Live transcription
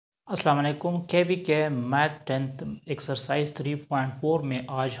अस्सलाम वालेकुम। के मैथ 10th एक्सरसाइज 3.4 में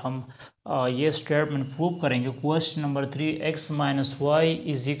आज हम ये स्टेटमेंट प्रूव करेंगे। Question number 3, x minus Y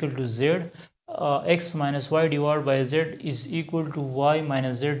is equal to Z, x minus Y divide by Z is equal to Y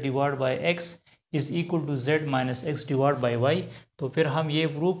minus Z divide by x is equal to Z minus x divide by Y. तो फिर हम ये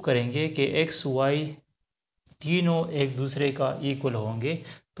prove करेंगे कि x Y तीनों एक दूसरे का इक्वल होंगे।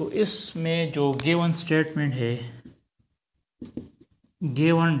 तो इसमें जो गिवन स्टेटमेंट है,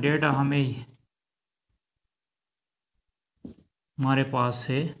 गिवन डेटा हमारे पास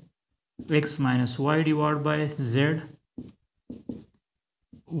है x minus Y divide by Z,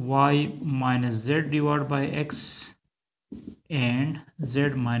 Y minus Z divide by x and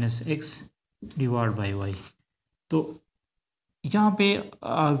Z minus x divide by Y. तो यहाँ पे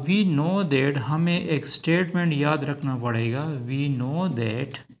वी नो दैट हमें एक स्टेटमेंट याद रखना पड़ेगा। वी नो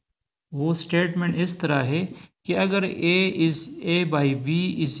दैट वो स्टेटमेंट इस तरह है कि अगर ए by B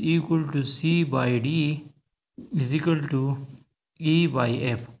is equal to C by D is equal to E by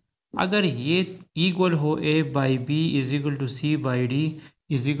F, अगर ये इक्वल हो ए by B is equal to C by D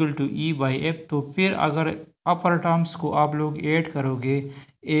is equal to E by F, तो फिर अगर अपर टर्म्स को आप लोग ऐड करोगे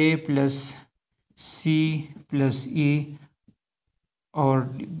ए प्लस सी प्लस ई और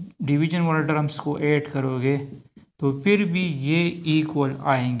डिवीजन वाले टर्म्स को ऐड करोगे तो फिर भी ये इक्वल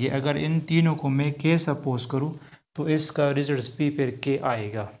आएंगे। अगर इन तीनों को मैं के सपोज करूँ तो इसका रिजल्ट भी फिर के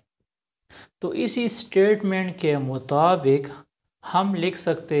आएगा। तो इसी स्टेटमेंट के मुताबिक हम लिख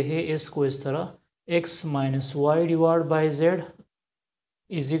सकते हैं इसको इस तरह, x minus Y divide by Z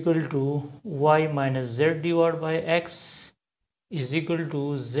is equal to Y minus Z divide by x is equal to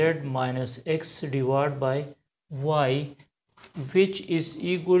Z minus x divide by Y, which is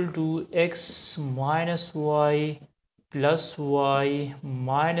equal to x minus y plus y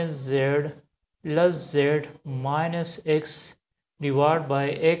minus z plus z minus x divided by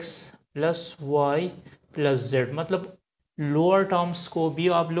x plus y plus z। मतलब lower terms को भी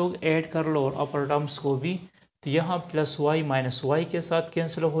आप लोग add कर लो और अपर terms को भी। तो यहाँ प्लस वाई माइनस वाई के साथ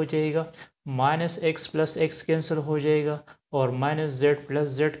कैंसिल हो जाएगा, minus x plus x cancel हो जाएगा और minus Z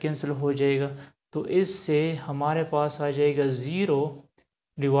plus Z cancel हो जाएगा। तो इससे हमारे पास आ जाएगा 0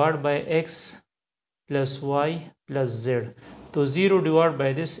 divide by x plus Y plus Z. तो 0 डिवाइड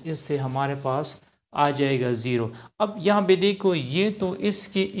बाई दिस, इससे हमारे पास आ जाएगा 0। अब यहाँ पे देखो, ये तो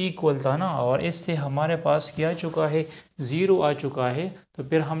इसके इक्वल था ना, और इससे हमारे पास क्या आ चुका है, 0 आ चुका है। तो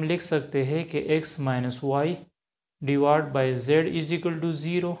फिर हम लिख सकते हैं कि x minus Y divide by Z is equal to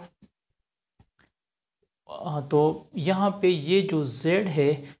 0। तो यहाँ पे ये जो z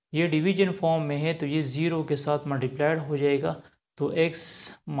है ये डिवीजन फॉर्म में है, तो ये 0 के साथ मल्टीप्लाइड हो जाएगा। तो x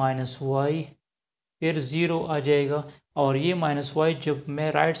माइनस वाई फिर 0 आ जाएगा, और ये माइनस वाई जब मैं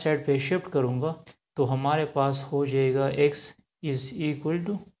राइट साइड पे शिफ्ट करूँगा तो हमारे पास हो जाएगा x is equal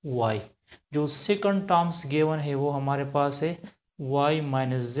to Y. जो सेकंड टर्म्स गिवन है वो हमारे पास है y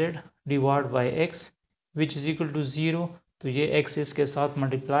minus Z divide by x which is equal to 0। तो ये x इसके साथ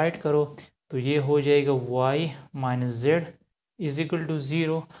मल्टीप्लाइड करो तो ये हो जाएगा y minus Z is equal to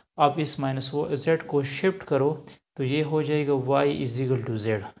 0। आप इस माइनस जेड को शिफ्ट करो तो ये हो जाएगा y is equal to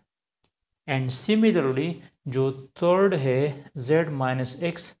Z. And similarly जो थर्ड है z minus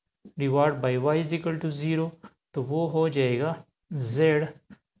x divide by Y is equal to 0, तो वो हो जाएगा z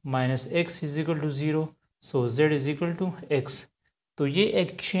minus x is equal to 0। So z is equal to x। तो ये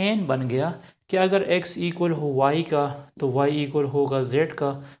एक चेन बन गया कि अगर x इक्वल हो y का तो y इक्वल होगा z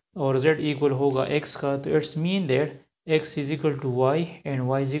का और z इक्वल होगा x का। तो it's mean that x is equal to Y and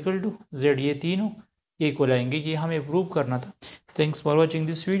y is equal to z, ये तीनों इक्वल आएंगे। ये हमें प्रूव करना था। Thanks for watching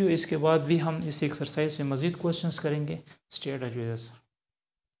this video. इसके बाद भी हम इस एक्सरसाइज में मज़ीद क्वेश्चंस करेंगे। Stay attach with us.